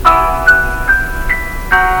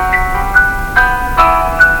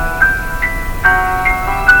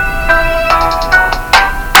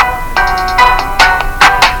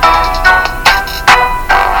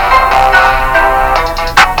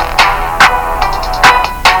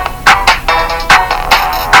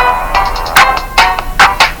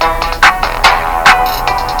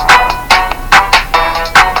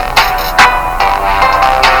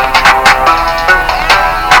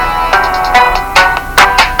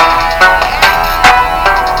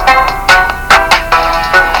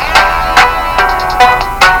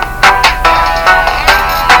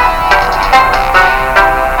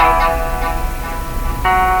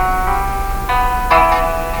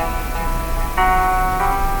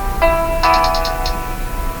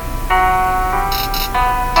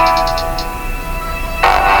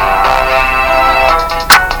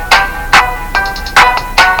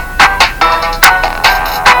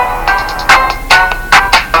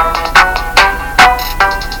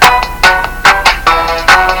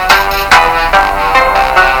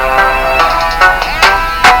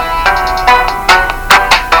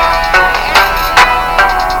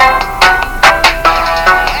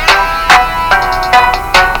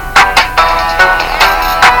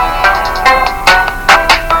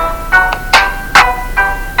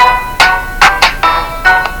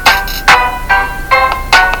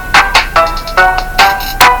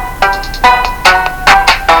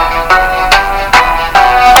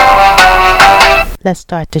Let's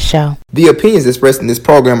start the show. The opinions expressed in this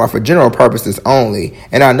program are for general purposes only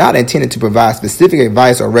and are not intended to provide specific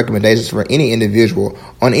advice or recommendations for any individual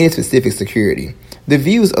on any specific security. The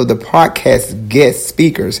views of the podcast guest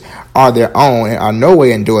speakers are their own and are no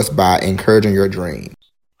way endorsed by Encouraging Your Dream.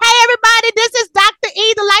 Hey everybody, this is Dr.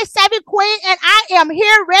 E, the Life Savvy Queen, and I am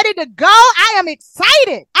here ready to go. I am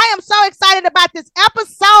excited. I am so excited about this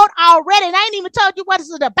episode already, and I ain't even told you what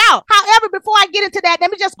it's about. However, before I get into that, let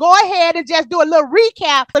me just go ahead and just do a little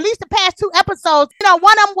recap. At least the past two episodes,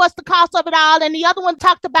 one of them was the cost of it all, and the other one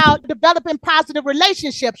talked about developing positive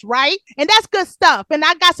relationships, right? And that's good stuff. And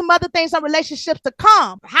I got some other things on relationships to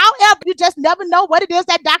come. However, you just never know what it is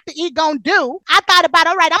that Dr. E gonna do. I thought about,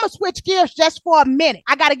 all right, I'm gonna switch gears just for a minute.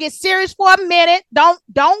 I gotta get serious for a minute.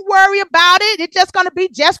 Don't worry about it. It's just going to be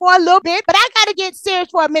just for a little bit, but I got to get serious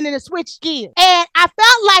for a minute and switch gears. And I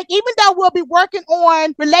felt like even though we'll be working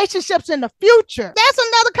on relationships in the future, there's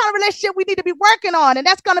another kind of relationship we need to be working on, and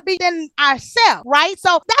that's going to be in ourselves, right?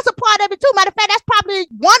 So that's a part of it too. Matter of fact, that's probably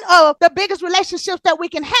one of the biggest relationships that we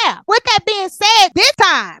can have. With that being said, this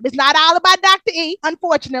time it's not all about Dr. E,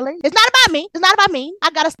 unfortunately. It's not about me. It's not about me.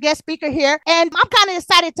 I got a guest speaker here, and I'm kind of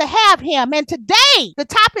excited to have him. And today, the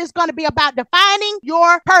topic is going to be about defining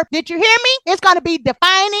your purpose. Did you hear me? It's going to be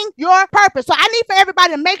defining your purpose. So I need for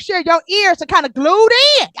everybody to make sure your ears are kind of glued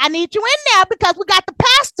in. I need you in there because we got the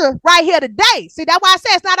pastor right here today. See, that's why I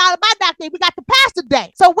said it's not all about Dr. E. We got the pastor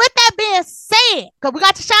today. So with that being said, because we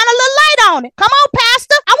got to shine a little light on it. Come on,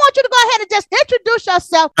 pastor. I want you to go ahead and just introduce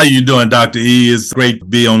yourself. How you doing, Dr. E? It's great to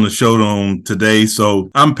be on the show today. So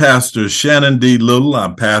I'm Pastor Shannon D. Little.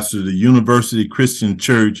 I'm pastor of the University Christian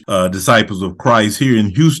Church, Disciples of Christ here in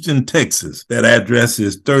Houston, Texas. That address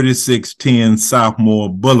is 3610 Sophomore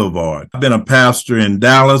Boulevard. I've been a pastor in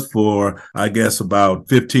Dallas for, I guess, about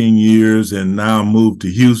 15 years, and now moved to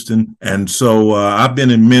Houston. And so I've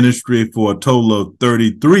been in ministry for a total of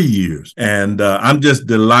 33 years. And I'm just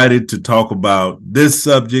delighted to talk about this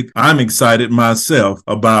subject. I'm excited myself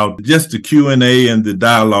about just the Q&A and the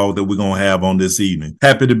dialogue that we're going to have on this evening.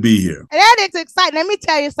 Happy to be here. That is exciting. Let me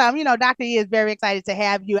tell you something. Dr. E is very excited to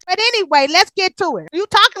have you. But anyway, let's get to it. You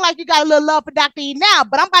talking like you got a little love for Dr. E now,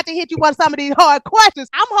 but I'm about to hit you with some of these hard questions.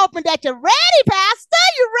 I'm hoping that you're ready, Pastor.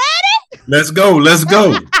 You ready? Let's go. Let's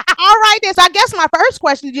go. All right, then. So I guess my first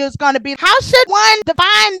question to you is going to be, how should one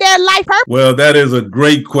define their life purpose? Well, that is a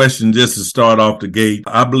great question just to start off the gate.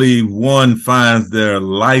 I believe one finds their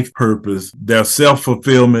life purpose, their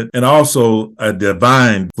self-fulfillment, and also a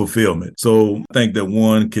divine fulfillment. So I think that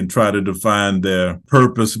one can try to define their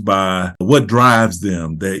purpose by what drives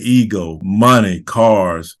them, their ego, money,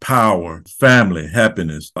 cars, power, family,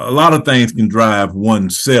 happiness. A lot of things can drive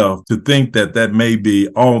oneself to think that that may be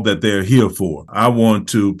all that they're here for. I want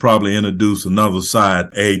to probably introduce another side,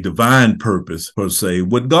 a divine purpose per se,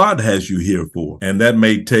 what God has you here for. And that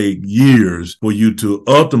may take years for you to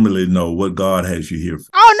ultimately know what God has you here for.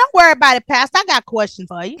 Oh, don't worry about it, Pastor. I got questions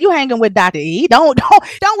for you. You hanging with Dr. E. Don't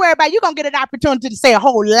worry about it. You're going to get an opportunity to say a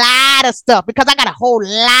whole lot of stuff because I got a whole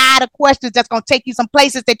lot of questions that's going to take you some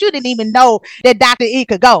places that you didn't even know that Dr. E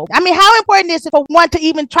could go. I mean, how important is it for one to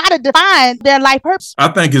even try to define their life purpose? I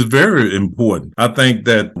think it's very important. I think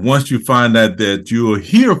that once you find out that you're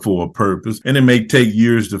here for a purpose, and it may take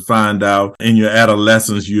years to find out. In your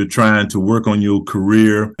adolescence, you're trying to work on your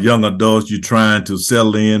career. Young adults, you're trying to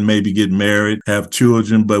settle in, maybe get married, have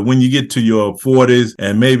children. But when you get to your 40s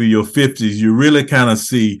and maybe your 50s, you really kind of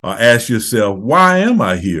see or ask yourself, why am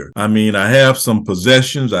I here? I mean, I have some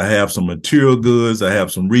possessions, I have some material goods, I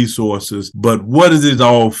have some resources, but what is it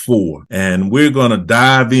all for? And we're going to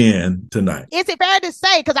dive in tonight. Is it fair to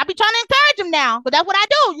say, because I be trying to encourage them now, but that's what I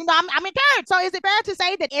do. I'm encouraged. So is it fair to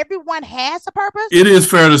say that everyone has a purpose? It is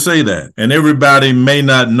fair to say that. And everybody may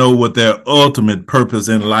not know what their ultimate purpose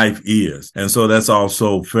in life is. And so that's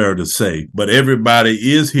also fair to say. But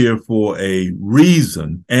everybody is here for a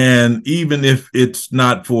reason. And even if it's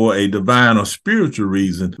not for a divine or spiritual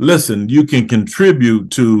reason, listen, you can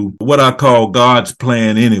contribute to what I call God's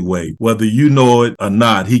plan anyway. Whether you know it or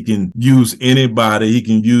not, he can use anybody. He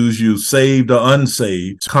can use you saved or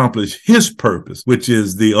unsaved to accomplish his purpose, which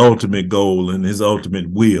is the ultimate goal, and his ultimate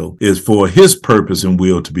will is for his purpose and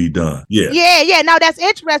will to be done. Yeah. No, that's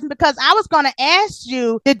interesting because I was going to ask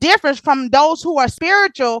you the difference from those who are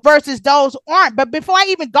spiritual versus those who aren't. But before I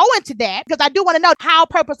even go into that, because I do want to know how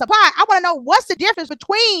purpose apply, I want to know what's the difference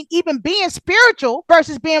between even being spiritual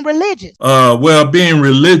versus being religious. Well, being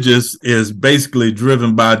religious is basically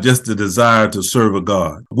driven by just the desire to serve a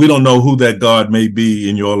God. We don't know who that God may be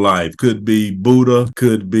in your life. Could be Buddha,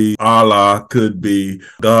 could be Allah, could be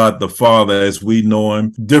God the Father as we know him.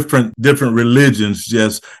 join different religions,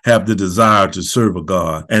 just have the desire to serve a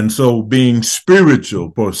God. And so being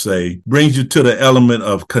spiritual, per se, brings you to the element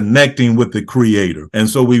of connecting with the Creator. And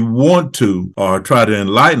so we want to try to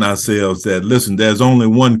enlighten ourselves that, listen, there's only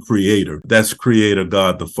one Creator. That's Creator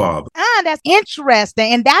God the Father. That's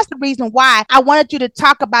interesting. And that's the reason why I wanted you to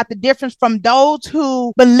talk about the difference from those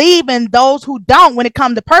who believe and those who don't when it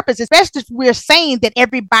comes to purpose, especially if we're saying that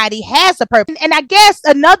everybody has a purpose. And I guess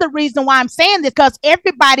another reason why I'm saying this, because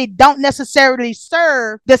everybody don't necessarily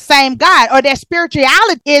serve the same God, or their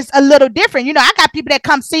spirituality is a little different. You know, I got people that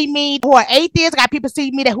come see me who are atheists. I got people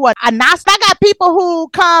see me who are agnostic. I got people who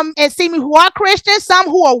come and see me who are Christians, some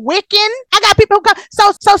who are Wiccan. I got people who come.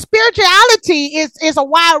 So spirituality is a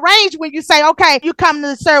wide range when you say, okay, you come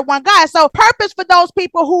to serve one God. So purpose for those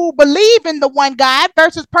people who believe in the one God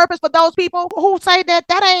versus purpose for those people who say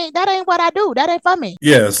that ain't what I do. That ain't for me.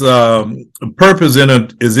 Yes. Purpose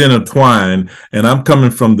is intertwined, and I'm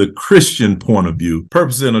coming from the Christian point of view.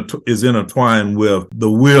 Purpose is intertwined with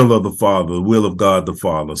the will of the Father, the will of God the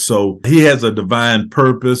Father. So he has a divine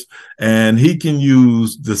purpose, and he can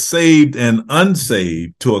use the saved and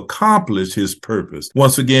unsaved to accomplish his purpose.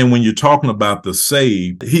 Once again, when you're talking about the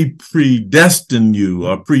saved, he predestined you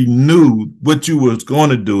or pre-knew what you was going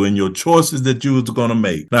to do and your choices that you was going to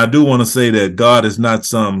make. Now, I do want to say that God is not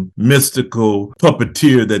some mystical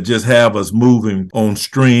puppeteer that just have us moving on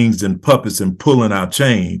strings and puppets and pulling our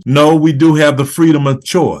chains. No, we do have the freedom of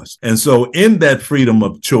choice. And so in that freedom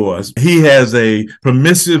of choice, he has a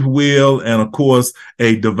permissive will and, of course,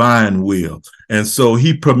 a divine will. And so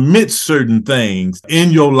he permits certain things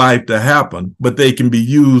in your life to happen, but they can be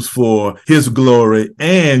used for his glory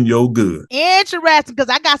and your good. Interesting, because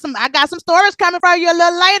I got some stories coming from you a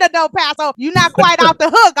little later, though, Pastor. You're not quite off the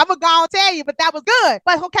hook. I'm gonna go and tell you, but that was good.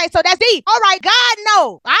 But okay, so that's deep. All right, God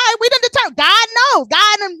knows. All right, we done determined. God knows. God,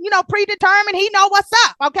 predetermined. He know what's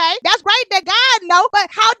up. Okay, that's great that God knows. But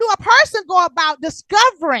how do a person go about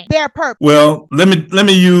discovering their purpose? Well, let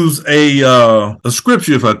me use a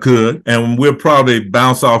scripture if I could, and we'll probably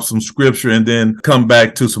bounce off some scripture and then come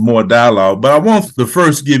back to some more dialogue. But I want to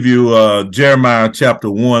first give you Jeremiah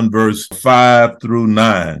chapter 1, verse 5 through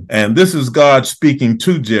 9. And this is God speaking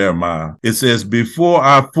to Jeremiah. It says, "Before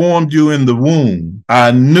I formed you in the womb,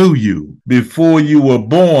 I knew you. Before you were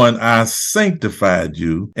born, I sanctified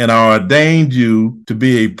you, and I ordained you to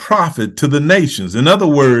be a prophet to the nations." In other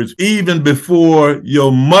words, even before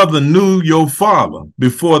your mother knew your father,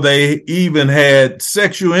 before they even had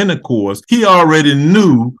sexual intercourse, he already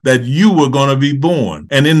knew that you were going to be born.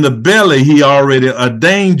 And in the belly, he already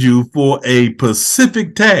ordained you for a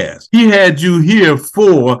specific task. He had you here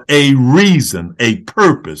for a reason, a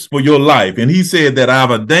purpose for your life. And he said that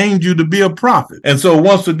I've ordained you to be a prophet. And so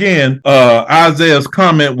once again, Isaiah's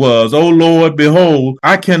comment was, "Oh Lord, behold,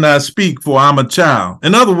 I cannot speak, for I'm a child."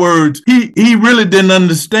 In other words, he really didn't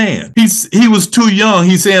understand. He was too young.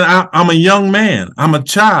 He's saying, I'm a young man. I'm a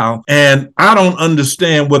child, and I don't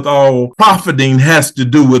understand what all profiting has to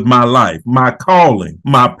do with my life, my calling,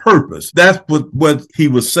 my purpose. That's what he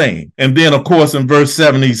was saying. And then, of course, in verse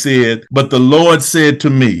 7, he said, "But the Lord said to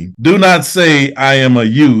me, do not say I am a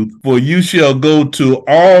youth, for you shall go to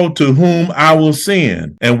all to whom I will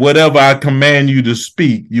send, and whatever I command you to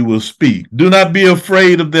speak, you will speak. Do not be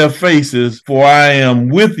afraid of their faces, for I am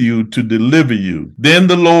with you to deliver you." Then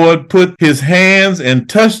the Lord put his hands and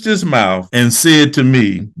touched his mouth and said to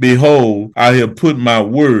me, "Behold, I have put my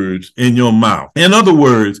words in your mouth." In other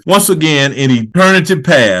words, once again, in eternity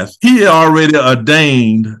past, he already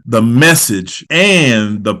ordained the message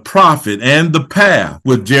and the prophet and the path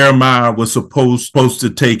what Jeremiah was supposed to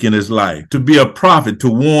take in his life. To be a prophet, to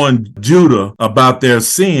warn Judah about their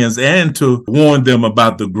sins and to warn them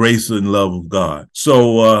about the grace and love of God.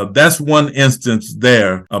 So that's one instance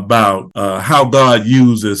there about how God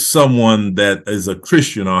uses someone that is a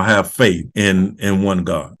Christian or have faith in one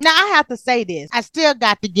God. Now, I have to say this. I still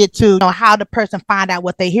got to get to how the person find out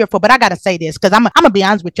what they're here for, but I got to say this because I'm going to be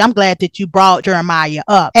honest with you. I'm glad that you brought Jeremiah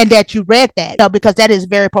up and that you read that because that is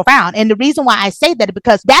very profound. And the reason why I say that is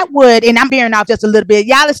because that would, and I'm veering off just a little bit.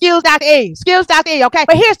 Y'all excuse Dr. E. Okay?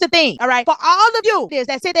 But here's the thing, all right? For all of you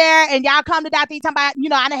that sit there and y'all come to Dr. E talking about,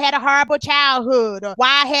 I done had a horrible childhood or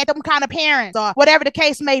why I had them kind of parents or whatever the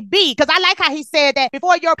case may be. Because I like how he said that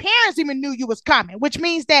before your parents parents even knew you was coming, which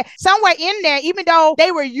means that somewhere in there, even though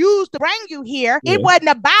they were used to bring you here, it wasn't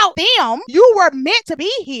about them. You were meant to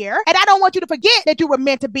be here. And I don't want you to forget that you were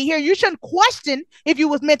meant to be here. You shouldn't question if you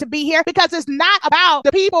was meant to be here, because it's not about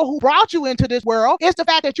the people who brought you into this world. It's the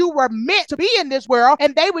fact that you were meant to be in this world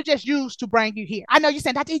and they were just used to bring you here. I know you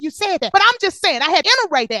said, you said that, but I'm just saying I had to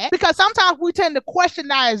iterate that, because sometimes we tend to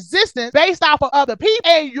question our existence based off of other people,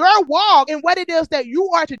 and your walk and what it is that you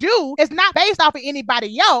are to do is not based off of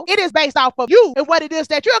anybody else. It is based off of you and what it is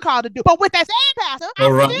that you're called to do. But with that said, Pastor,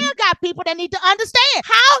 I still got people that need to understand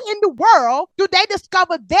how in the world do they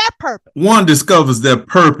discover their purpose? One discovers their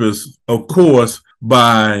purpose, of course,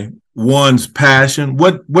 by one's passion.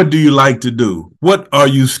 What do you like to do? What are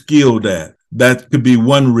you skilled at? That could be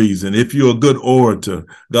one reason. If you're a good orator,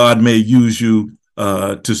 God may use you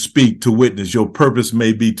to speak, to witness. Your purpose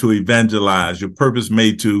may be to evangelize. Your purpose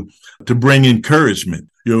may to bring encouragement.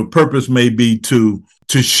 Your purpose may be to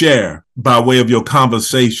share by way of your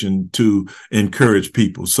conversation to encourage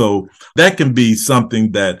people. So that can be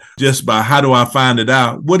something that just by how do I find it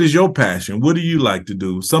out? What is your passion? What do you like to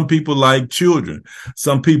do? Some people like children.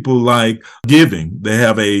 Some people like giving. They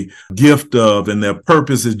have a gift of, and their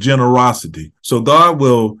purpose is generosity. So God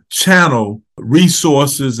will channel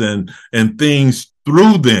resources and things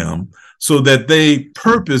through them so that their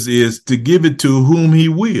purpose is to give it to whom he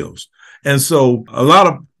wills. And so a lot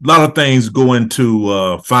of things go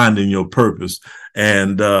into finding your purpose.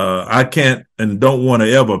 And I can't and don't want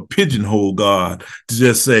to ever pigeonhole God to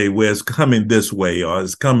just say, well, it's coming this way or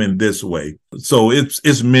it's coming this way. So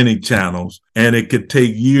it's many channels, and it could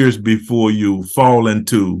take years before you fall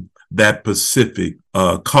into that specific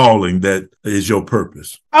calling that is your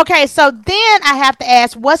purpose. Okay, so then I have to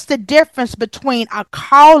ask, what's the difference between a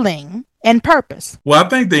calling and purpose? Well, I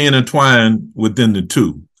think they intertwine within the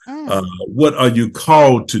two. What are you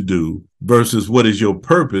called to do versus what is your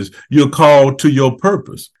purpose? You're called to your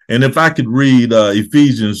purpose. And if I could read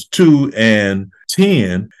Ephesians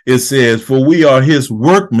 2:10, it says, for we are his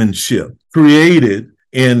workmanship, created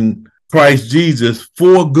in Christ Jesus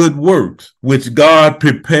for good works, which God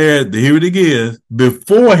prepared, here it is,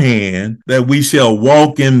 beforehand that we shall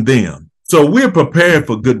walk in them. So we're prepared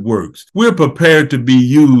for good works. We're prepared to be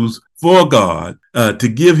used for God, to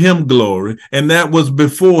give him glory. And that was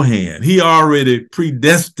beforehand. He already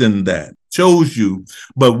predestined that, chose you,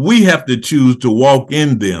 but we have to choose to walk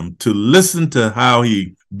in them, to listen to how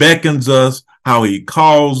he beckons us, how he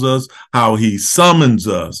calls us, how he summons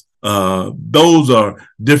us. Those are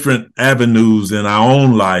different avenues in our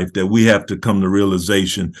own life that we have to come to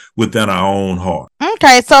realization within our own heart.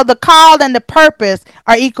 Okay, so the call and the purpose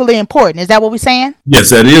are equally important. Is that what we're saying? Yes,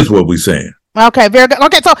 that is what we're saying. Okay, very good.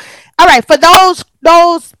 Okay, so all right, for those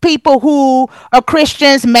people who are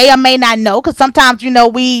Christians may or may not know, because sometimes we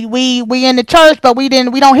in the church, but we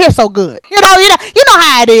don't hear so good. You know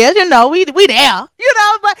how it is. We there.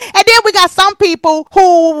 But and then we got some people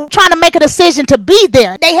who trying to make a decision to be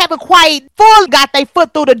there. They haven't quite fully got their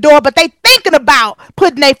foot through the door, but they thinking about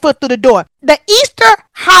putting their foot through the door. The Easter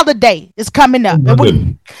holiday is coming up.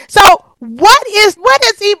 So what is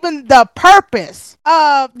even the purpose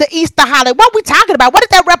of the Easter holiday? What are we talking about? What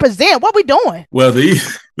does that represent? What are we doing? Well, the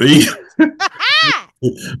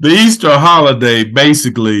Easter holiday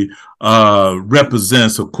basically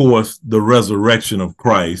represents, of course, the resurrection of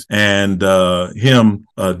Christ and him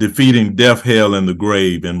defeating death, hell, and the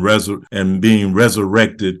grave, and being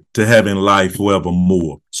resurrected to having life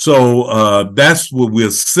forevermore. So that's what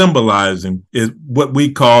we're symbolizing, is what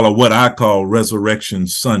we call, or what I call, Resurrection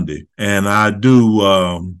Sunday. And I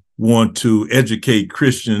do want to educate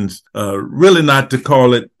Christians really not to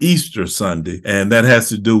call it Easter Sunday. And that has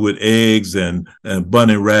to do with eggs and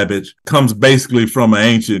bunny rabbits. Comes basically from an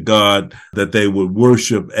ancient god that they would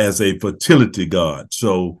worship as a fertility god.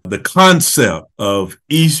 So the concept of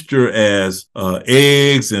Easter as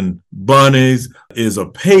eggs and bunnies is a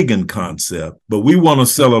pagan concept, but we want to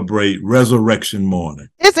celebrate resurrection morning.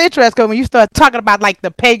 It's interesting when you start talking about like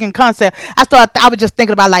the pagan concept. I was just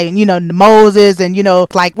thinking about like, Moses and,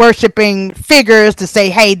 like worshiping figures to say,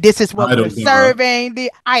 hey, this is what we're serving,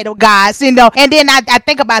 the idol gods, and then I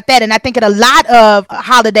think about that, and I think in a lot of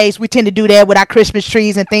holidays, we tend to do that with our Christmas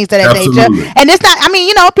trees and things of that nature. And it's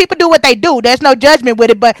not, people do what they do. There's no judgment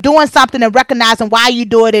with it, but doing something and recognizing why you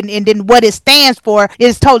do it and then what it stands for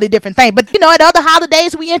is totally different thing. But, at other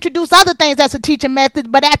holidays, we introduce other things as a teaching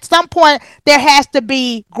method, but at some point, there has to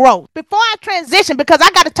be growth. Before I transition, because I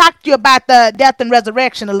got to talk to you about the death and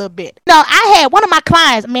resurrection a little bit. I had one of my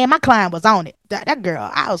clients, my client was on it. that girl,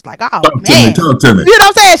 I was like, oh Talk man. to me. Talk to me. You know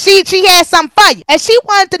what I'm saying? She had something for you. And she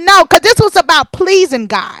wanted to know, because this was about pleasing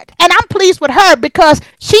God. And I'm pleased with her because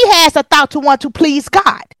she has a thought to want to please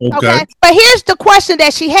God. Okay. But here's the question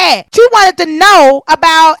that she had. She wanted to know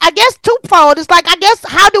about, I guess, twofold. It's like, I guess,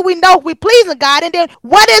 how do we know if we're pleasing God? And then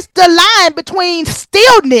what is the line between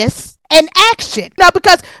stillness and action? No,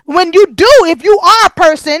 because when you do, if you are a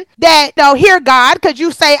person that hear God, because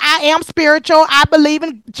you say, I am spiritual, I believe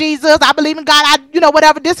in Jesus, I believe in God,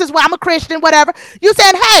 whatever, this is why I'm a Christian, whatever. You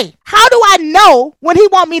said, hey, how do I know when he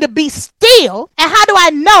want me to be still? And how do I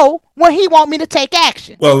know when he want me to take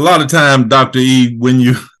action? Well, a lot of time, Dr. E, when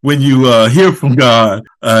you hear from God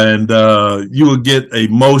and you will get a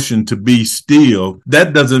motion to be still,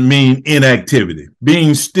 that doesn't mean inactivity.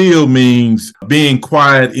 Being still means being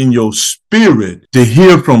quiet in your spirit to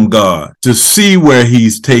hear from God, to see where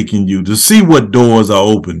he's taking you, to see what doors are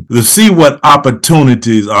open, to see what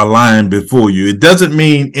opportunities are lying before you. It doesn't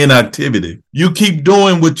mean inactivity. You keep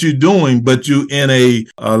doing what you're doing, but you're in a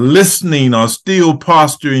listening or still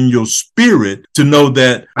posture in your spirit to know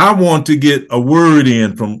that I want to get a word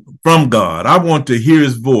in from God. I want to hear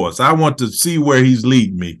his voice. I want to see where he's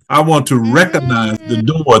leading me. I want to recognize the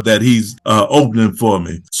door that he's opening for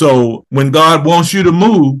me. So when God wants you to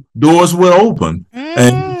move, doors will open.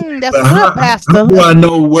 And that's good, Pastor. How do I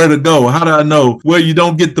know where to go? How do I know where you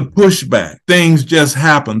don't get the pushback? Things just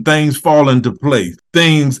happen. Things fall into place.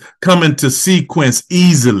 Things come into sequence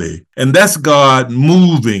easily. And that's God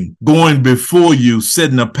moving, going before you,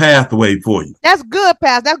 setting a pathway for you. That's good,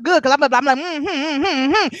 Pastor. That's good. Because I'm like,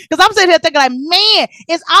 because I'm sitting here thinking like, man,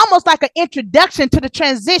 it's almost like an introduction to the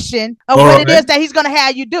transition of what it is that he's going to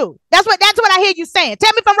have you do. That's what I hear you saying.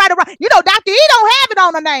 Tell me if I'm right or wrong. Dr. E don't have it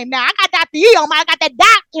on the name now. I got Dr. E on I got that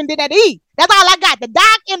doc and then that E. That's all I got, the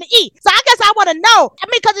doc and the E. So I guess I want to know. I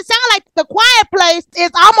mean, because it sounds like the quiet place is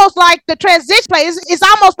almost like the transition place. It's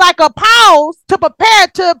almost like a pause to prepare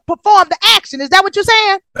to perform the action. Is that what you're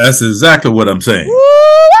saying? That's exactly what I'm saying.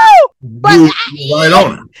 Woo-woo! But right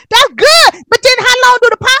on it. That's good. But then how long do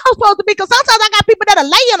the pause supposed to be? Because sometimes I got people that are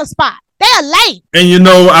lay in a spot. They are late. And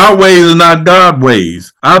our ways are not God's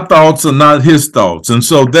ways. Our thoughts are not his thoughts. And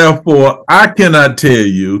so therefore, I cannot tell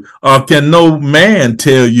you, or can no man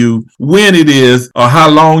tell you when it is or how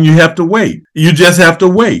long you have to wait. You just have to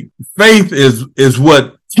wait. Faith is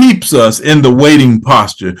what keeps us in the waiting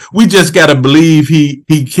posture. We just got to believe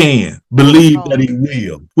he can. Believe that he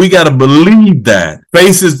will. We got to believe that.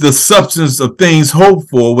 Faith is the substance of things hoped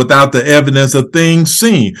for without the evidence of things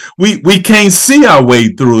seen. We can't see our way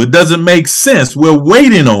through. It doesn't make sense. We're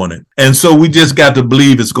waiting on it. And so we just got to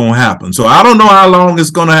believe it's going to happen. So I don't know how long it's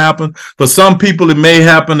going to happen. For some people, it may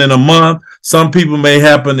happen in a month. Some people may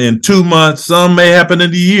happen in 2 months. Some may happen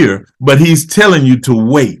in a year. But he's telling you to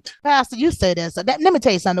wait. Pastor, you say that. So let me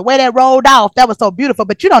tell you something. The way that rolled off, that was so beautiful.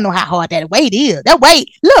 But you don't know how hard that wait is. That wait,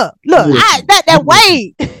 look. That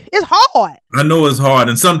wait is hard. I know it's hard.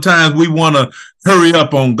 And sometimes we want to hurry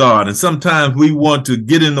up on God. And sometimes we want to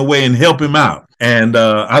get in the way and help him out. And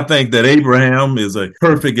I think that Abraham is a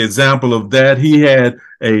perfect example of that. He had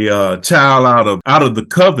a child out of the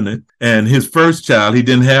covenant, and his first child he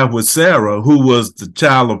didn't have with Sarah, who was the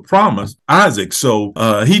child of promise, Isaac. So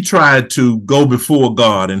he tried to go before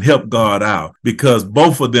God and help God out because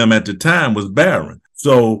both of them at the time was barren.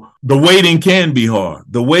 So the waiting can be hard.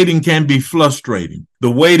 The waiting can be frustrating. The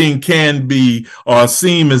waiting can be or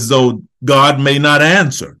seem as though God may not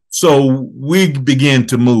answer. So we begin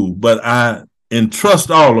to move, but I entrust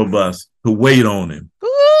all of us to wait on him.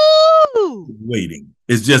 Ooh. Waiting.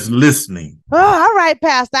 It's just listening. Oh, all right,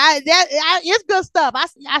 Pastor. It's good stuff.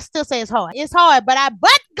 I still say it's hard. It's hard, but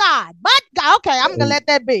God. Okay, I'm gonna let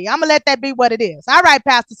that be. I'm gonna let that be what it is. All right,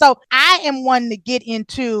 Pastor. So I am wanting to get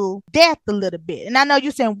into death a little bit, and I know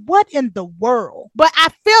you're saying, "What in the world?" But I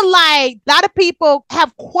feel like a lot of people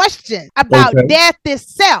have questions about death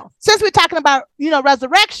itself. Since we're talking about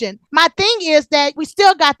resurrection, my thing is that we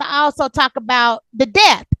still got to also talk about the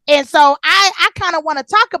death. And so I kind of want to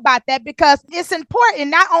talk about that because it's important,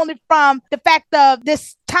 not only from the fact of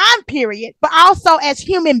this time period, but also as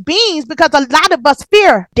human beings, because a lot of us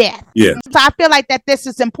fear death. Yeah. So I feel like that this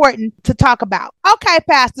is important to talk about. Okay,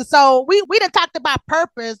 Pastor. So we done talked about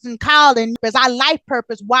purpose and calling as our life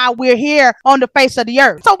purpose while we're here on the face of the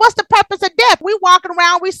earth. So what's the purpose of death? We walking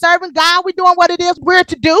around, we serving God, we doing what it is we're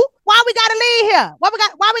to do. Why we gotta leave here? Why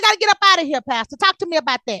we gotta get up out of here, Pastor? Talk to me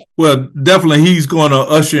about that. Well, definitely he's going to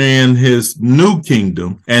usher in his new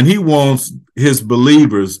kingdom, and he wants his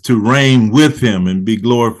believers to reign with him and be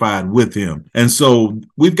glorified with him. And so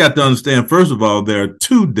we've got to understand, first of all, there are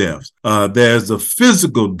two deaths. There's a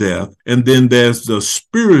physical death, and then there's the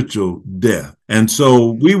spiritual death. And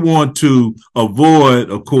so we want to avoid,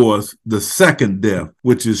 of course, the second death,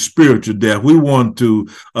 which is spiritual death. We want to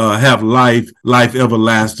have life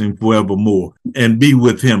everlasting forevermore and be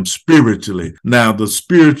with him spiritually. Now, the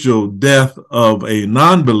spiritual death of a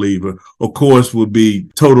non-believer, of course, would be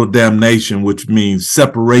total damnation, which means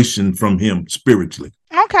separation from him spiritually.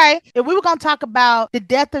 Okay, if we were going to talk about the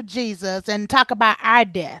death of Jesus and talk about our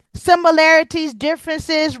death, similarities,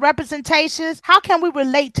 differences, representations, how can we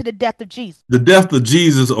relate to the death of Jesus? The death of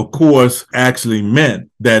Jesus, of course, actually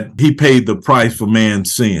meant that he paid the price for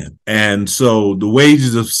man's sin. And so the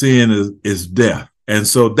wages of sin is death. And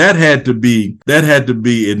so that had to be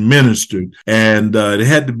administered, and it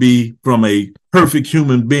had to be from a perfect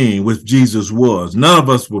human being, which Jesus was. None of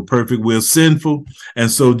us were perfect. We're sinful. And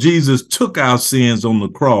so Jesus took our sins on the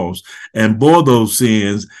cross and bore those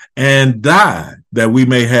sins and died that we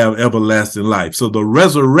may have everlasting life. So the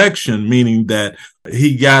resurrection, meaning that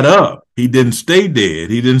he got up. He didn't stay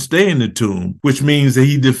dead. He didn't stay in the tomb, which means that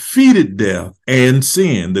he defeated death and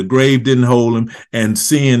sin. The grave didn't hold him, and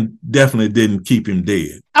sin definitely didn't keep him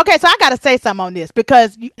dead. Okay, so I got to say something on this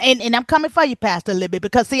because, and I'm coming for you, Pastor, a little bit,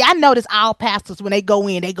 because see, I notice all pastors, when they go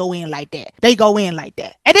in like that. They go in like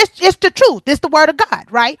that. And it's the truth. It's the word of God,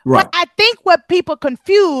 right? Right. But I think what people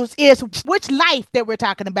confuse is which life that we're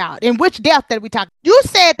talking about and which death that we talk. You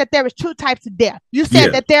said that there was two types of death. You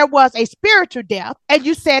said that there was a spiritual death, and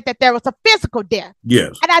you said that there was a physical death.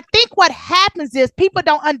 Yes. And I think what happens is people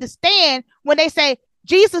don't understand when they say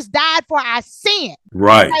Jesus died for our sin.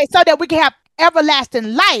 Right. Okay, so that we can have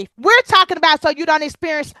everlasting life. We're talking about so you don't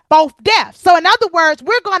experience both deaths. So in other words,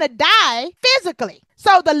 we're going to die physically.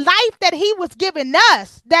 So the life that he was giving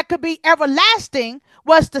us that could be everlasting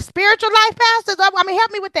was the spiritual life, Pastor. I mean,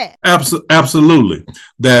 help me with that. Absolutely.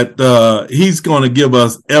 That he's going to give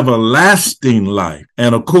us everlasting life.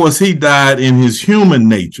 And of course, he died in his human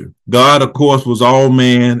nature. God, of course, was all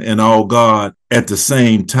man and all God at the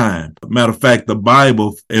same time. Matter of fact, the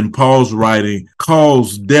Bible in Paul's writing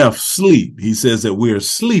calls death sleep. He says that we're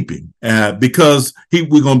sleeping because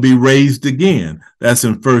we're going to be raised again. That's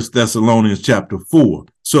in 1 Thessalonians chapter 4.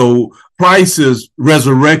 So Christ's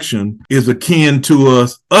resurrection is akin to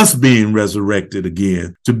us being resurrected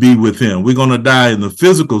again to be with him. We're going to die in the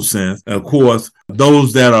physical sense. And of course,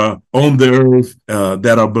 those that are on the earth,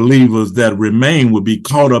 that are believers that remain will be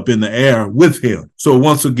caught up in the air with him. So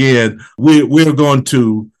once again, we're going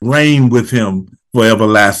to reign with him for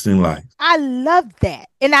everlasting life. I love that.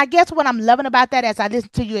 And I guess what I'm loving about that as I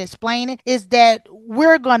listen to you explain it is that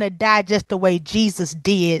we're going to die just the way Jesus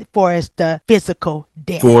did for us, the physical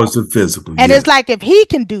death. For us, the physical. And it's like, if he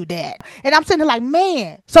can do that, and I'm sitting there like,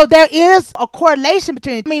 man, so there is a correlation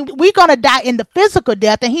between, I mean, we're going to die in the physical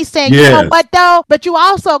death. And he's saying, you know what though? But you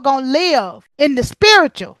also going to live in the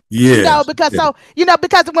spiritual. Yeah. You know, because so, you know,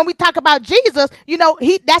 because when we talk about Jesus, you know,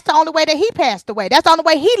 that's the only way that he passed away. That's the only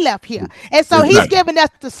way he left here. And so he's giving us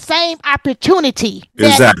the same opportunity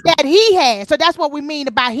that he had. So that's what we mean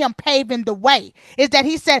about him paving the way, is that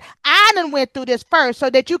he said, I done went through this first so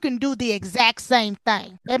that you can do the exact same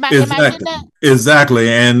thing. Am I getting that? Exactly.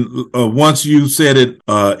 And once you said it,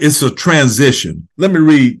 it's a transition. Let me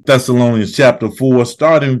read Thessalonians chapter 4,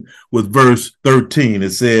 starting with verse 13.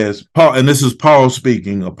 It says, Paul, and this is Paul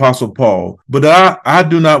speaking, Apostle Paul, but I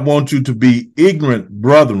do not want you to be ignorant,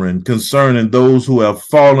 brethren, concerning those who have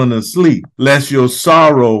fallen asleep, lest your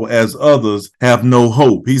sorrow as others have no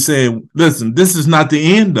hope. He's saying, listen, this is not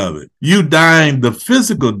the end of it. You dying the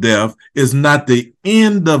physical death is not the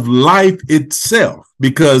end of life itself,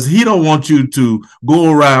 because he don't want you to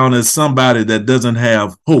go around as somebody that doesn't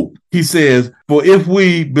have hope. He says, for if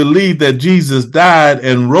we believe that Jesus died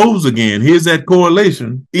and rose again, here's that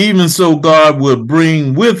correlation, even so God will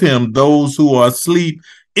bring with him those who are asleep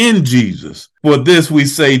in Jesus. For this we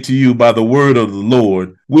say to you by the word of the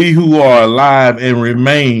Lord, we who are alive and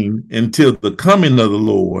remain until the coming of the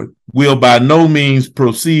Lord will by no means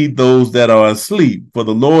precede those that are asleep. For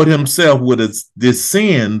the Lord himself will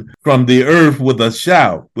descend from the earth with a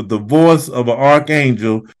shout, with the voice of an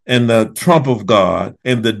archangel and the trump of God,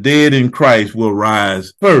 and the dead in Christ will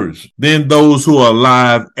rise first. Then those who are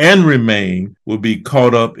alive and remain will be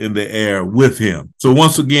caught up in the air with him. So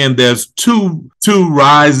once again, there's two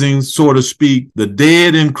risings, so to speak. The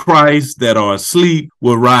dead in Christ that are asleep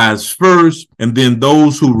will rise first, and then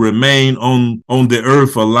those who remain on the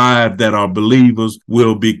earth alive that are believers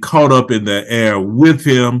will be caught up in the air with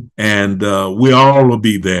him, and we all will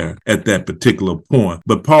be there at that particular point.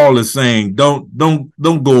 But Paul is saying, don't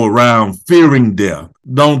go around fearing death.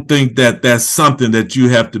 Don't think that that's something that you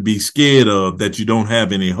have to be scared of, that you don't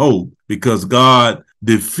have any hope, because God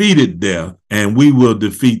defeated death and we will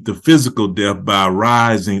defeat the physical death by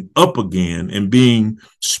rising up again and being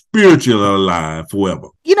spiritually alive forever.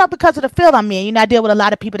 Because of the field I'm in, I deal with a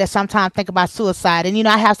lot of people that sometimes think about suicide. And,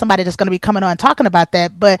 I have somebody that's going to be coming on talking about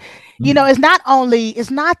that. But,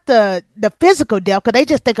 it's not the physical death, because they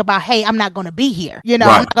just think about, hey, I'm not going to be here. I'm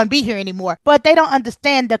not going to be here anymore. But they don't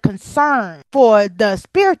understand the concern for the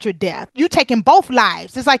spiritual death. You're taking both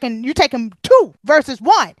lives. It's like you're taking 2 versus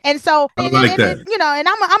 1. And so, and I'm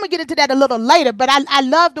going to get into that a little later. But I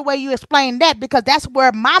love the way you explain that, because that's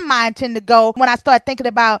where my mind tend to go when I start thinking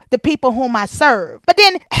about the people whom I serve. But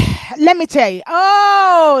then let me tell you.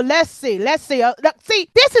 Let's see. See,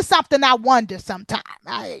 this is something I wonder sometimes.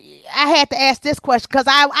 I had to ask this question because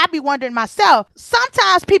I be wondering myself.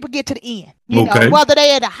 Sometimes people get to the end. Whether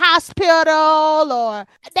they at a hospital or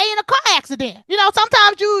they in a car accident.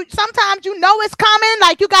 Sometimes you know it's coming.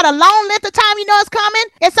 Like you got a long length of time it's coming,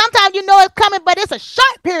 and sometimes it's coming, but it's a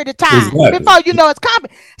short period of time before it's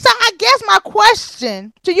coming. So I guess my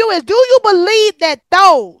question to you is: do you believe that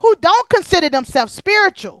those who don't consider themselves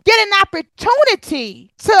spiritual get an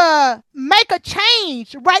opportunity to make a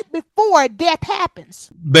change right before death happens?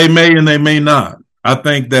 They may and they may not. I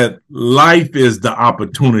think that life is the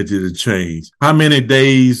opportunity to change. How many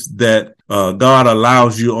days that God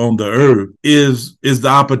allows you on the earth is the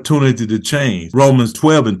opportunity to change. Romans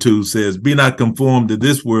 12:2 says, "Be not conformed to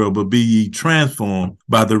this world, but be ye transformed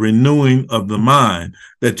by the renewing of the mind,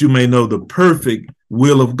 that you may know the perfect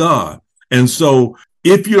will of God." And so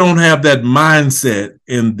if you don't have that mindset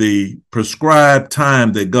in the prescribed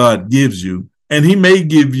time that God gives you, and he may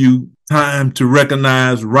give you time to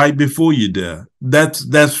recognize right before you die,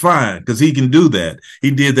 that's fine, because he can do that.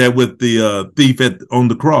 He did that with the thief on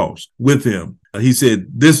the cross with him. He said,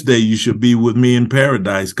 "This day you should be with me in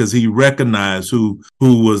paradise," because he recognized who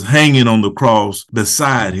was hanging on the cross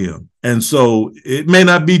beside him. And so it may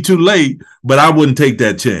not be too late, but I wouldn't take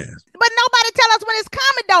that chance. But nobody tell us when it's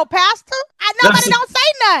coming, though, Pastor. Nobody don't say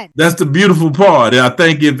nothing. That's the beautiful part. I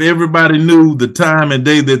think if everybody knew the time and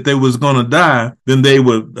day that they was going to die, then they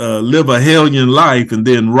would live a hellion life, and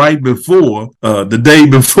then right before, the day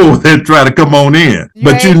before, they'd try to come on in.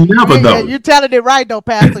 But you never know. You're telling it right, though,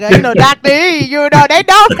 Pastor. Dr. E, they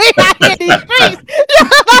know me out in these streets.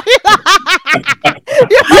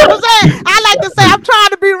 You know what I'm saying? I like to say I'm trying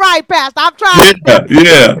to be right, Pastor. I'm trying to be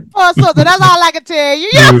That's all I can tell you.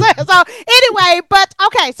 You know what I'm saying? So anyway, but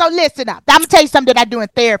okay, so listen up. I'm going to tell you something that I do in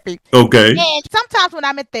therapy. Okay. And sometimes when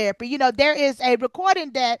I'm in therapy, there is a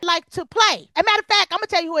recording that I like to play. As a matter of fact, I'm going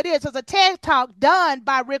to tell you who it is. It's a TED Talk done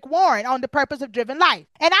by Rick Warren on the purpose of driven life.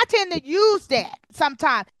 And I tend to use that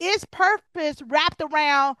sometimes. Is purpose wrapped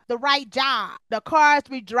around the right job, the cars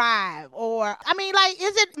we drive, or,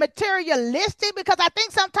 is it materialistic? Because I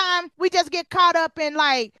think sometimes we just get caught up in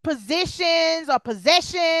positions or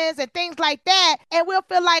possessions and things like that, and we'll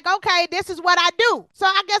feel like, okay, this is what I do. So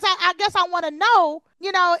I guess I want to know,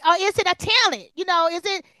 or is it a talent?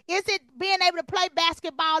 Is it being able to play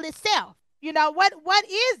basketball itself? What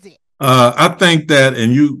is it? I think that,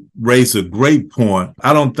 and you raise a great point,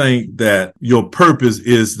 I don't think that your purpose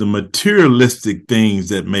is the materialistic things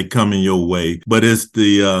that may come in your way, but it's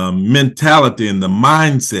the mentality and the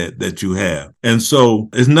mindset that you have. And so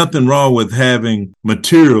there's nothing wrong with having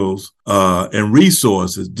materials and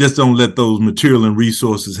resources. Just don't let those material and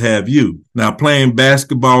resources have you. Now, playing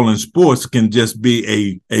basketball and sports can just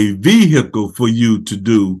be a vehicle for you to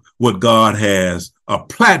do what God has, a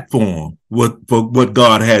platform for what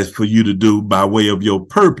God has for you to do by way of your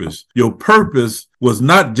purpose. Your purpose was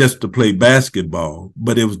not just to play basketball,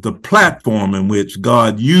 but it was the platform in which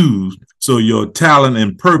God used so your talent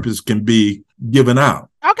and purpose can be given out.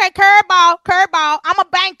 Okay, curveball. I'm a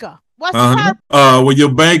banker. What's the purpose? Well,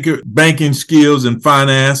 your banking skills and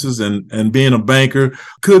finances and being a banker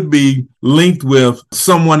could be linked with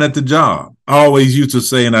someone at the job. I always used to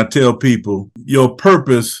say, and I tell people, your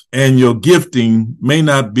purpose and your gifting may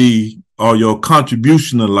not be, or your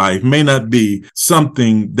contribution to life may not be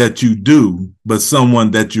something that you do, but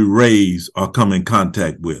someone that you raise or come in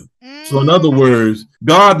contact with. So in other words,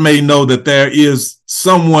 God may know that there is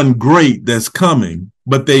someone great that's coming,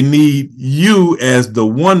 but they need you as the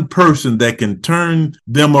one person that can turn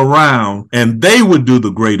them around, and they would do the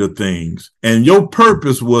greater things. And your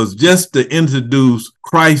purpose was just to introduce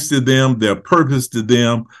Christ to them, their purpose to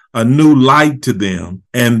them, a new light to them,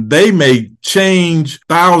 and they may change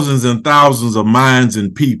thousands and thousands of minds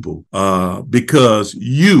and people because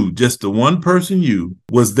you, just the one person you,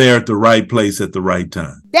 was there at the right place at the right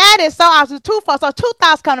time. That is so awesome. Two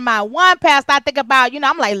thoughts come to mind. One, Pastor, I think about,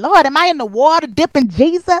 I'm like, Lord, am I in the water dipping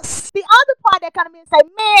Jesus? The other part that come to me and say,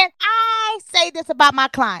 man, I say this about my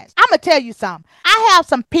clients. I'm going to tell you something. I have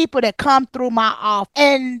some people that come through my office,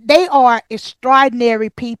 and they are extraordinary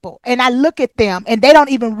people. And I look at them, and they don't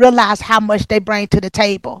even realize how much they bring to the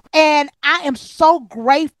table. And I am so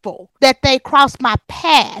grateful that they cross my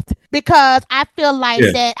path, because I feel like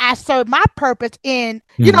that I serve my purpose in,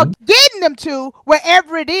 getting them to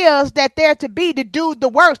wherever it is that they're to be, to do the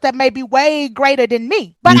works that may be way greater than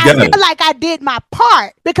me. But I feel like I did my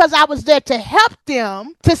part because I was there to help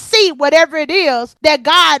them to see whatever it is that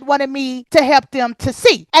God wanted me to help them to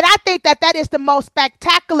see. And I think that that is the most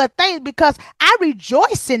spectacular thing, because I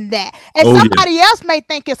rejoice in that. And somebody else may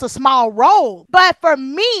think it's a small role, but for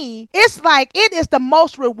me, it's like it is the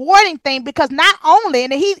most rewarding thing, because not only,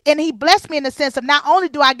 and he blessed me in the sense of not only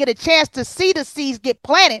do I get a chance to see the seeds get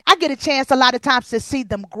planted, I get a chance a lot of times to see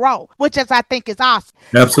them grow, which I think is awesome.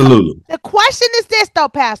 Absolutely. So the question is this though,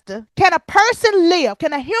 Pastor, can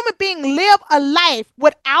a human being live a life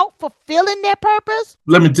without fulfilling their purpose?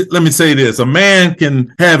 Let me say this. A man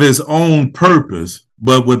can have his own purpose,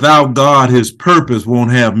 but without God, his purpose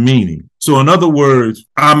won't have meaning. So in other words,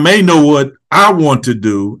 I may know what I want to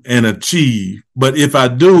do and achieve, but if I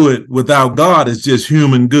do it without God, it's just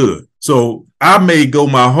human good. So I may go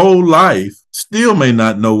my whole life, still may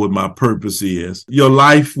not know what my purpose is. Your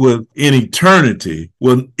life in eternity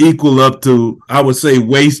will equal up to, I would say,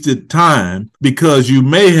 wasted time, because you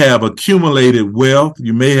may have accumulated wealth,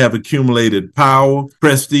 you may have accumulated power,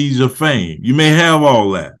 prestige, or fame. You may have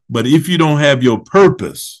all that. But if you don't have your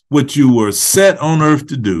purpose, what you were set on earth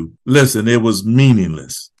to do, listen, it was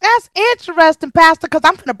meaningless. That's interesting, Pastor, because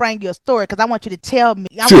I'm going to bring you a story, because I want you to tell me.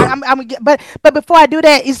 Sure. But before I do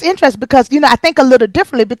that, it's interesting because, I think a little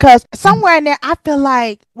differently, because somewhere in there, I feel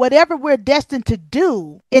like whatever we're destined to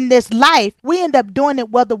do in this life, we end up doing it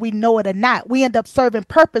whether we know it or not. We end up serving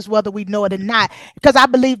purpose whether we know it or not, because I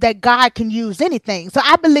believe that God can use anything. So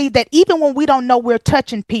I believe that even when we don't know we're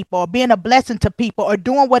touching people or being a blessing to people or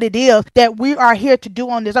doing what it is that we are here to do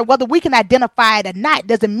on this, or whether we can identify it or not,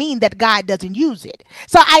 doesn't mean that God doesn't use it.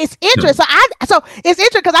 So it's interesting. So it's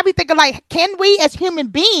interesting, because I be thinking, like, can we as human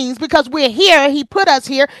beings, because we're here, he put us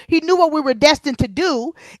here, he knew what we were destined to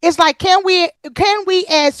do. It's like, can we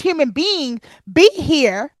as human beings be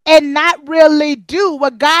here and not really do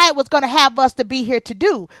what God was going to have us to be here to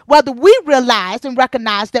do, whether we realize and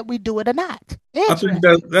recognize that we do it or not? I think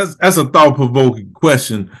that's a thought-provoking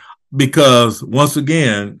question. Because once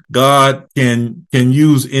again, God can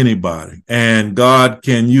use anybody, and God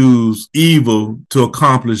can use evil to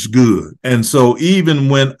accomplish good. And so even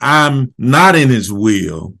when I'm not in his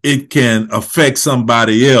will, it can affect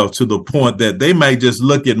somebody else to the point that they might just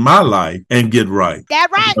look at my life and get right. That's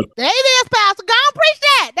right. There it is, Pastor. Go on, preach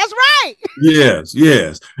that. That's right.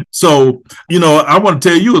 Yes. So, I want to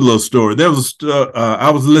tell you a little story. There was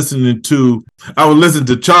I was listening to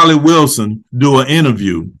Charlie Wilson do an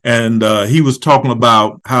interview, and he was talking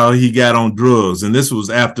about how he got on drugs. And this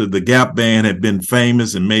was after the Gap Band had been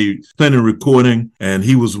famous and made plenty of recording, and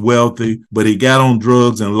he was wealthy, but he got on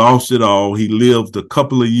drugs and lost it all. He lived a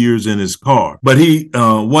couple of years in his car. But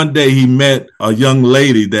one day he met a young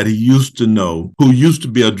lady that he used to know, who used to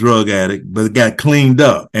be a drug addict, but got cleaned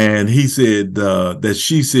up. And he said that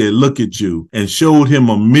she said, "Look at you," and showed him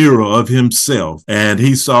a mirror of himself. And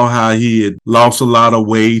he saw how he had lost a lot of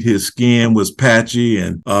weight. His skin was patchy,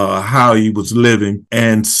 and how he was living.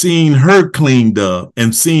 And seeing her cleaned up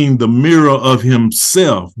and seeing the mirror of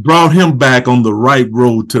himself brought him back on the right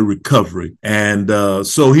road to recovery. And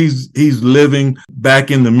so he's living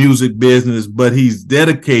back in the music business, but he's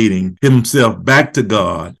dedicating himself back to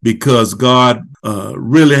God, because God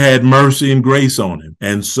really had mercy and grace on him.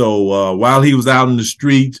 And so while he was out in the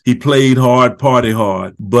streets, he played hard, party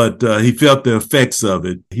hard, but he felt the effects of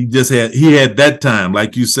it. He had that time,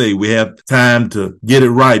 like you say, we have time to get it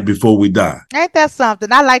right before we die. Ain't that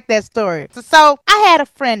something? I like that story. So I had a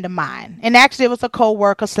friend of mine, and actually it was a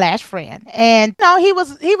co-worker / friend. And he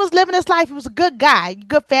was living his life. He was a good guy,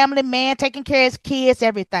 good family man, taking care of his kids,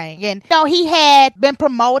 everything. And he had been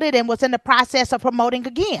promoted and was in the process of promoting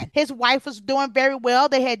again. His wife was doing very well.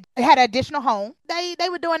 They had an additional home. they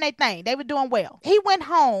were doing their thing. They were doing well. He went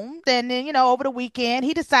home, and then, over the weekend,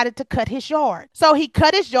 he decided to cut his yard. So he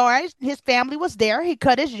cut his yard. His family was there. He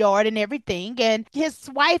cut his yard and everything. And his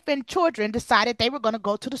wife and children decided they were going to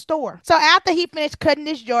go to the store. So after he finished cutting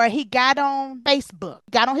his yard, he got on Facebook,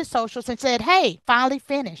 got on his socials and said, hey, finally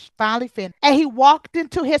finished. And he walked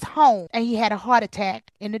into his home and he had a heart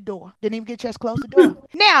attack in the door. Didn't even get a chance to close the door.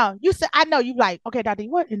 Now, you said, I know you like, okay, Dr.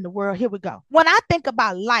 What in the world? Here we go. When I think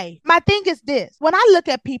about life, my thing is this. When I look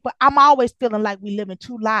at people, I'm always feeling like we live in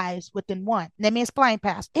two lives within one. Let me explain,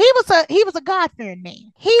 Pastor. He was a God-fearing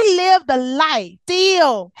man. He lived a life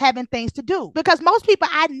still having things to do, because most people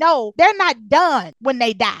I know, they're not done when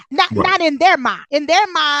they die. Not in their mind. In their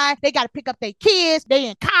mind, they got to pick up their kids. They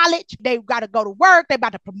in college. They got to go to work. They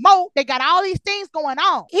about to promote. They got all these things going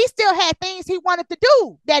on. He still had things he wanted to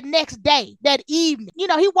do that next day, that evening.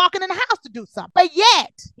 He walking in the house to do something. But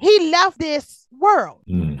yet, he left this world.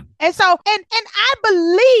 And so, and I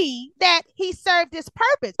believe that he served this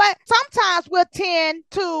purpose. But sometimes we'll tend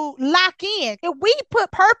to lock in. If we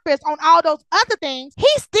put purpose on all those other things, he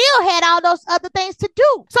still had all those other things to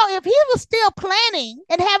do. So if he was still planning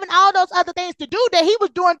and having all those other things to do that he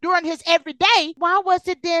was doing during his everyday, why was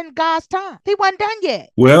it then God's time? He wasn't done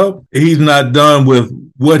yet. Well, he's not done with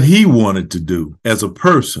what he wanted to do as a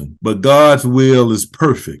person, but God's will is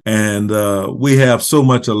perfect. And we have so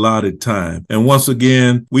much allotted time. And once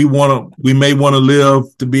again, we may want to live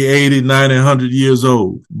to be 80, 90, 100 years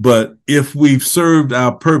old. But if we've served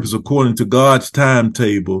our purpose according to God's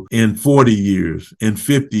timetable in 40 years, in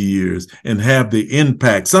 50 years, and have the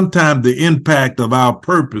impact, sometimes the impact of our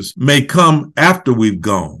purpose may come after we've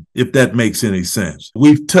gone, if that makes any sense.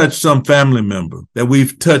 We've touched some family member, that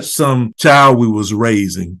we've touched some child we was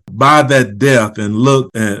raising by that death,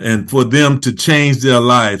 and for them to change their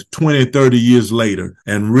lives 20, 30 years later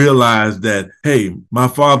and realize that, hey, my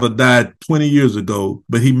father died 20 years ago,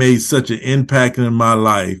 but he made such an impact in my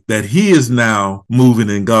life that he is now moving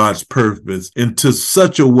in God's purpose into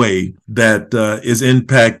such a way that is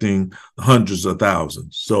impacting hundreds of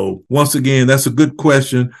thousands. So once again, that's a good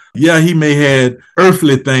question. Yeah, he may had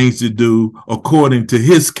earthly things to do according to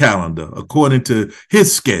his calendar, according to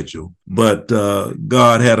his schedule, but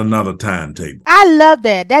God had another timetable. I love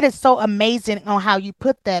that. That is so amazing on how you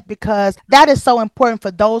put that, because that is so important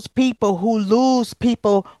for those people who lose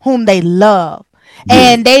people whom they love.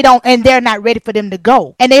 And they're not ready for them to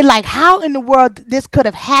go. And they like, how in the world this could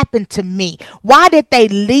have happened to me? Why did they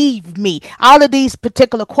leave me? All of these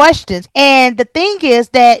particular questions. And the thing is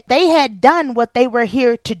that they had done what they were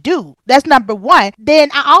here to do. That's number one. Then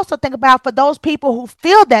I also think about, for those people who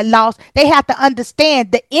feel that loss, they have to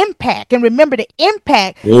understand the impact and remember the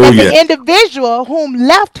impact that the individual whom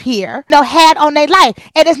left here had on their life.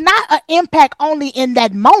 And it's not an impact only in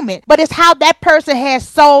that moment, but it's how that person has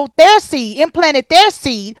sowed their seed, implanted their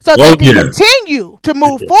seed, so they can continue to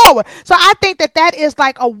move forward. So I think that is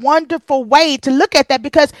like a wonderful way to look at that,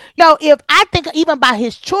 because if I think even about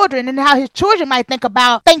his children and how his children might think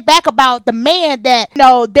back about the man that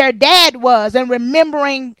their dad was, and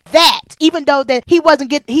remembering that, even though that he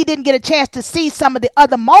didn't get a chance to see some of the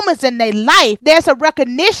other moments in their life, there's a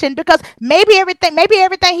recognition, because maybe everything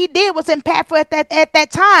he did was impactful at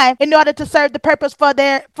that time in order to serve the purpose for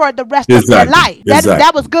the rest of their life.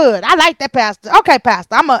 That was good. I like that, Pastor. Okay,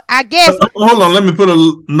 Pastor. I guess. Hold on. Let me put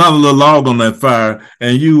another little log on that fire.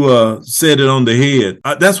 And you said it on the head.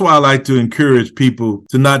 That's why I like to encourage people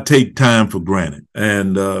to not take time for granted.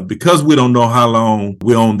 And because we don't know how long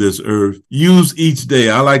we're on this earth, use each day.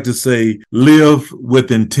 I like to say, live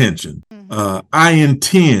with intention. I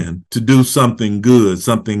intend to do something good,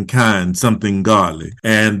 something kind, something godly,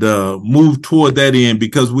 and move toward that end,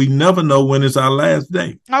 because we never know when it's our last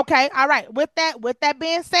day. Okay, all right. With that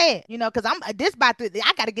being said, because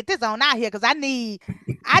I got to get this on out here, because I need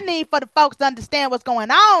for the folks to understand what's going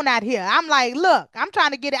on out here. I'm like, look, I'm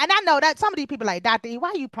trying to get it, and I know that some of these people are like, Dr. E,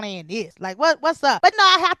 why are you playing this? Like, what's up? But no,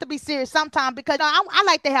 I have to be serious sometimes, because I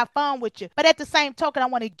like to have fun with you, but at the same token, I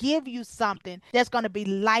want to give you something that's going to be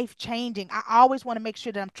life changing. I always want to make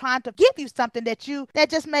sure that I'm trying to give you something that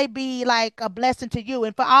just may be like a blessing to you.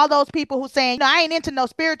 And for all those people who saying, I ain't into no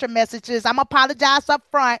spiritual messages, I'm apologize up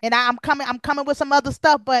front, and I'm coming with some other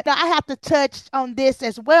stuff, but I have to touch on this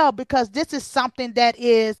as well, because this is something that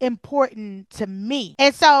is important to me.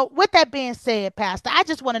 And so with that being said, Pastor, I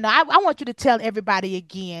just want to know, I want you to tell everybody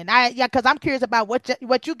again, because I'm curious about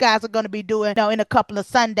what you guys are going to be doing in a couple of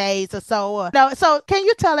Sundays or so. So can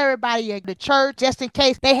you tell everybody, the church, just in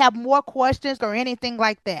case they have more questions or anything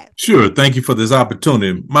like that? Sure. Thank you for this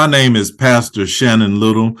opportunity. My name is Pastor Shannon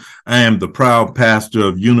Little. I am the proud pastor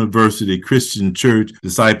of University Christian Church,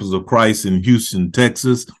 Disciples of Christ in Houston,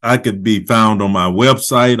 Texas. I could be found on my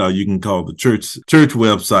website, or you can call the church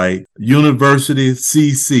website,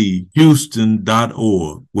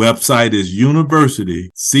 universitycchouston.org. Website is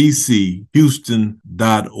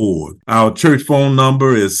universitycchouston.org. Our church phone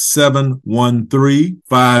number is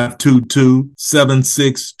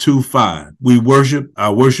 713-522-7625.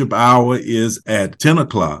 Our worship hour is at 10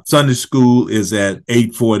 o'clock. Sunday school is at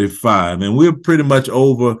 8:45. And we're pretty much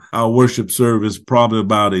over our worship service, probably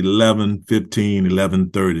about 11:15,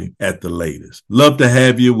 11:30 at the latest. Love to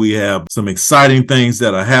have you. We have some exciting things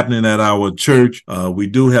that are happening at our church. We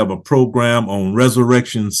do have a program on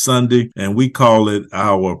Resurrection Sunday, and we call it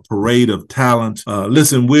our Parade of Talents.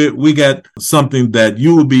 Listen, we got something that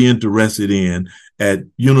you will be interested in at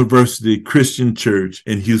University Christian Church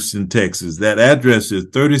in Houston, Texas. That address is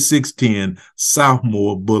 3610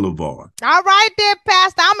 Southmore Boulevard. All right then,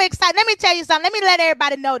 Pastor. I'm excited. Let me tell you something. Let me let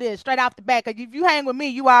everybody know this straight off the bat, because if you hang with me,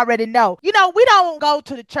 you already know. We don't go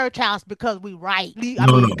to the church house because we right.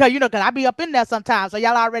 Because I be up in there sometimes, so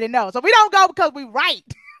y'all already know. So we don't go because we right.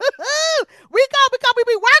 We go because we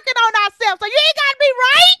be working on ourselves. So you ain't got to be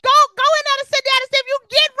right. Go in there to sit down and see if you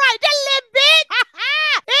get right. Just a little bit.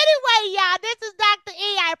 Anyway, y'all, this is Dr.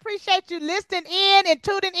 E. I appreciate you listening in and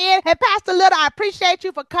tuning in. And Pastor Little, I appreciate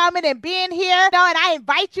you for coming and being here. And I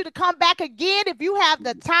invite you to come back again if you have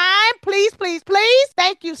the time. Please, please, please.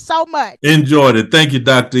 Thank you so much. Enjoyed it. Thank you,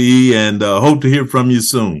 Dr. E. And hope to hear from you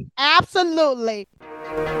soon. Absolutely.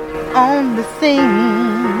 On the scene.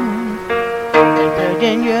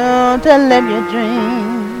 Urging you to live your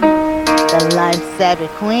dream, the life-savvy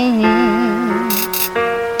queen.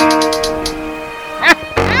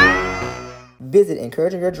 Visit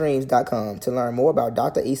encouragingyourdreams.com to learn more about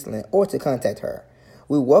Dr. Eastland or to contact her.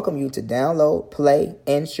 We welcome you to download, play,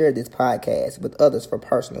 and share this podcast with others for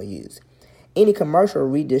personal use. Any commercial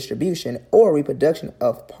redistribution or reproduction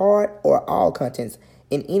of part or all contents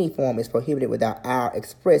in any form is prohibited without our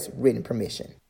express written permission.